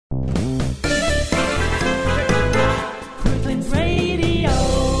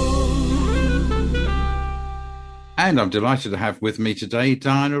And I'm delighted to have with me today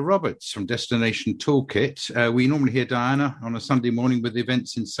Diana Roberts from Destination Toolkit. We normally hear Diana on a Sunday morning with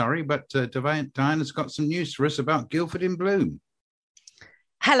events in Surrey, but Diana's got some news for us about Guildford in Bloom.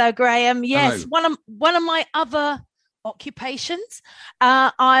 Hello, Graham. Yes, Hello. one of my other occupations.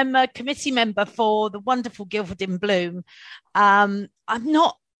 I'm a committee member for the wonderful Guildford in Bloom. I'm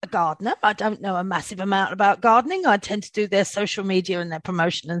not a gardener. I don't know a massive amount about gardening. I tend to do their social media and their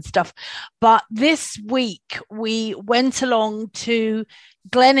promotion and stuff. But this week we went along to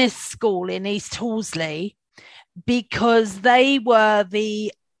Glennis School in East Horsley because they were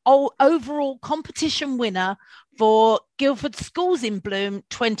the overall competition winner for Guildford Schools in Bloom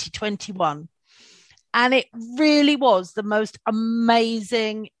 2021. And it really was the most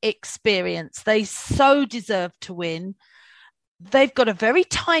amazing experience. They so deserve to win. They've got a very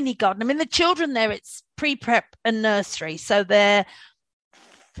tiny garden. I mean, the children there, it's pre-prep and nursery. So they're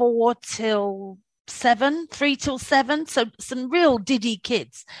 3 till 7. So some real diddy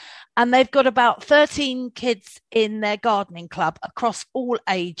kids. And they've got about 13 kids in their gardening club across all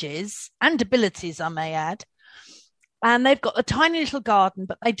ages and abilities, I may add. And they've got a tiny little garden,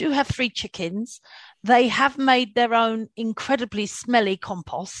 but they do have 3 chickens. They have made their own incredibly smelly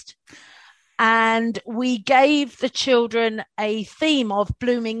compost. And we gave the children a theme of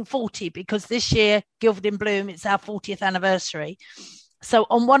Blooming 40 because this year, Guildford in Bloom, it's our 40th anniversary. So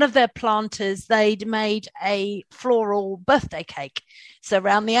on one of their planters, they'd made a floral birthday cake. So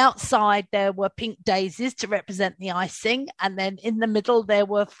around the outside, there were pink daisies to represent the icing. And then in the middle, there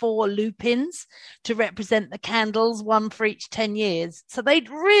were 4 lupins to represent the candles, one for each 10 years. So they'd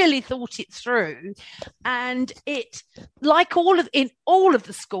really thought it through. And it, like in all of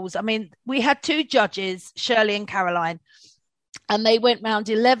the schools, I mean, we had 2 judges, Shirley and Caroline, and they went round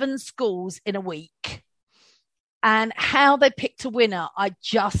 11 schools in a week. And how they picked a winner, I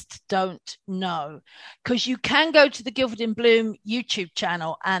just don't know. Because you can go to the Guildford in Bloom YouTube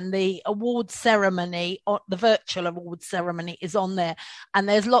channel and the award ceremony, or the virtual award ceremony is on there. And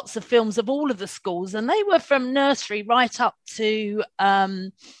there's lots of films of all of the schools. And they were from nursery right up to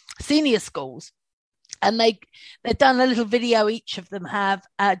senior schools. And they've done a little video, each of them have,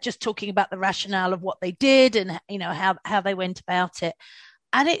 just talking about the rationale of what they did and, you know, how they went about it.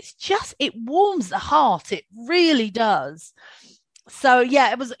 And it warms the heart. It really does. So,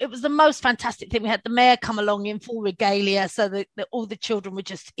 yeah, it was the most fantastic thing. We had the mayor come along in full regalia so that all the children were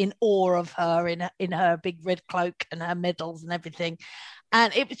just in awe of her in her big red cloak and her medals and everything.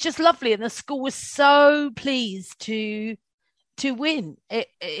 And it was just lovely. And the school was so pleased to win.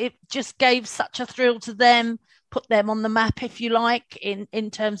 It just gave such a thrill to them, put them on the map, if you like, in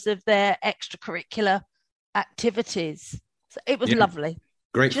terms of their extracurricular activities. So it was lovely.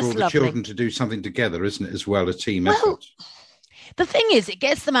 Great for all the children to do something together, isn't it, as well, a team effort? The thing is, it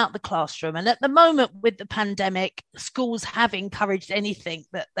gets them out the classroom. And at the moment with the pandemic, schools have encouraged anything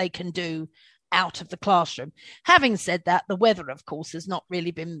that they can do out of the classroom. Having said that, the weather, of course, has not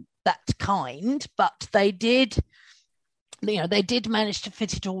really been that kind, but they did manage to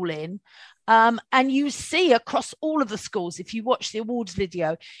fit it all in. And you see across all of the schools, if you watch the awards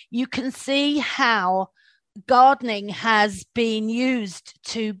video, you can see how gardening has been used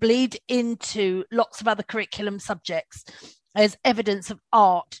to bleed into lots of other curriculum subjects as evidence of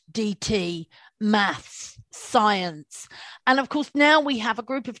art, DT, maths, science. And of course, now we have a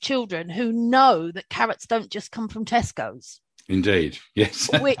group of children who know that carrots don't just come from Tesco's. Indeed, yes.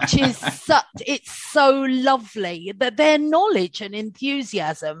 Which is it's so lovely that their knowledge and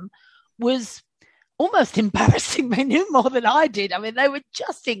enthusiasm was almost embarrassing. They knew more than I did. I mean, they were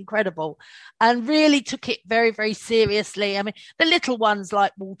just incredible and really took it very, very seriously. I mean, the little ones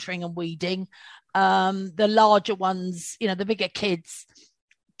like watering and weeding, the larger ones, you know, the bigger kids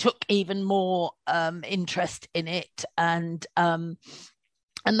took even more interest in it. And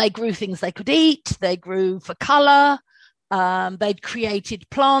they grew things they could eat. They grew for colour. They'd created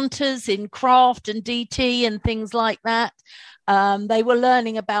planters in craft and DT and things like that. They were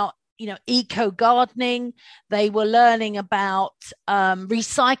learning about, you know, eco gardening. They were learning about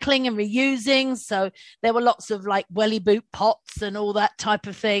recycling and reusing. So there were lots of like welly boot pots and all that type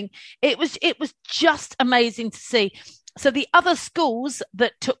of thing. It was just amazing to see. So the other schools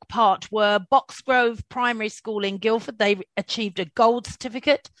that took part were Boxgrove Primary School in Guildford. They achieved a gold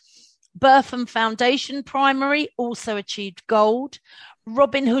certificate. Burpham Foundation Primary also achieved gold.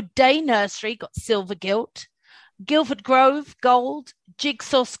 Robin Hood Day Nursery got silver gilt. Guildford Grove, gold.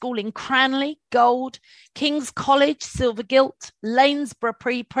 Jigsaw School in Cranley, gold. King's College, silver gilt. Lanesborough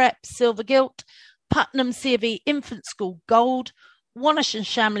Pre-Prep, silver gilt. Putnam C of E Infant School, gold. Wannish and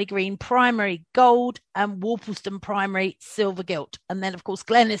Shamley Green Primary gold, and Worplesdon Primary silver gilt. And then, of course,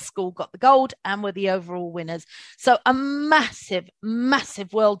 Glennis School got the gold and were the overall winners. So a massive,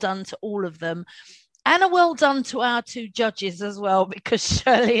 massive well done to all of them. And a well done to our two judges as well, because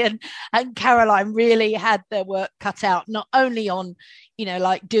Shirley and Caroline really had their work cut out, not only on,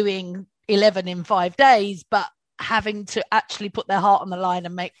 like doing 11 in 5 days, but having to actually put their heart on the line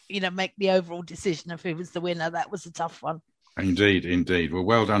and make the overall decision of who was the winner. That was a tough one. Indeed.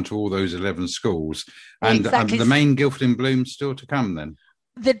 Well done to all those 11 schools. And exactly. The main Guildford in Bloom still to come then?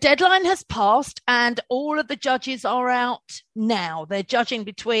 The deadline has passed and all of the judges are out now. They're judging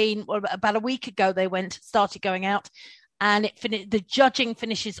about a week ago they started going out, and the judging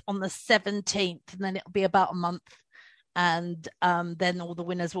finishes on the 17th, and then it'll be about a month, and then all the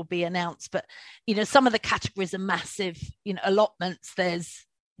winners will be announced. But, some of the categories are massive, allotments, there's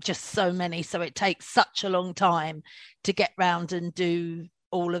just so many, so it takes such a long time to get round and do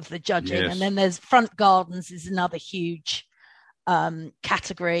all of the judging. Yes. And then there's front gardens is another huge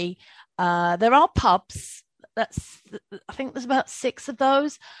category. There are pubs, I think there's about 6 of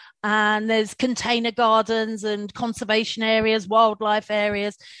those, and there's container gardens and conservation areas, wildlife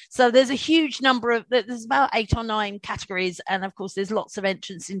areas. So there's a huge there's about 8 or 9 categories, and of course there's lots of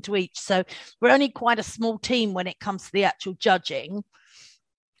entrants into each, so we're only quite a small team when it comes to the actual judging.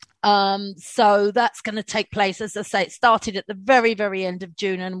 So that's going to take place, as I say, it started at the very, very end of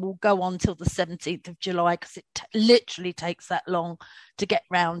June and will go on till the 17th of July, because it literally takes that long to get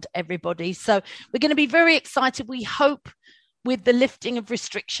round everybody. So we're going to be very excited. We hope with the lifting of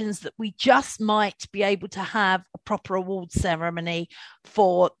restrictions that we just might be able to have a proper award ceremony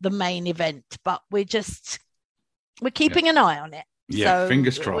for the main event, but we're keeping an eye on it. Yeah, so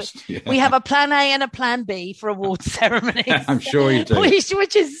fingers crossed. We have a plan A and a plan B for award ceremonies. I'm sure you do.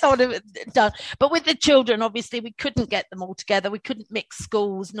 Which is sort of done. But with the children, obviously, we couldn't get them all together. We couldn't mix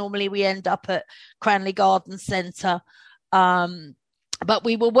schools. Normally, we end up at Cranley Garden Centre. But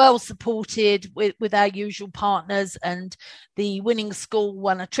we were well supported with our usual partners, and the winning school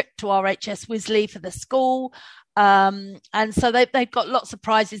won a trip to RHS Wisley for the school. And so they've got lots of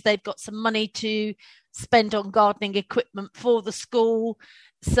prizes. They've got some money to spend on gardening equipment for the school.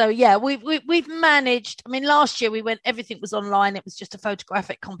 So yeah, we've managed. I mean, last year everything was online. It was just a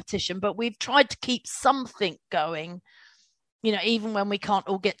photographic competition, but we've tried to keep something going, even when we can't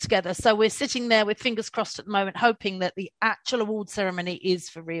all get together. So we're sitting there with fingers crossed at the moment, hoping that the actual award ceremony is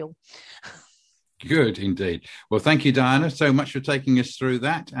for real. Good indeed. Well, thank you, Diana, so much for taking us through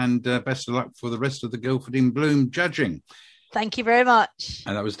that, and best of luck for the rest of the Guildford in Bloom judging. Thank you very much.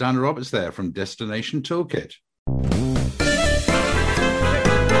 And that was Diana Roberts there from Destination Toolkit.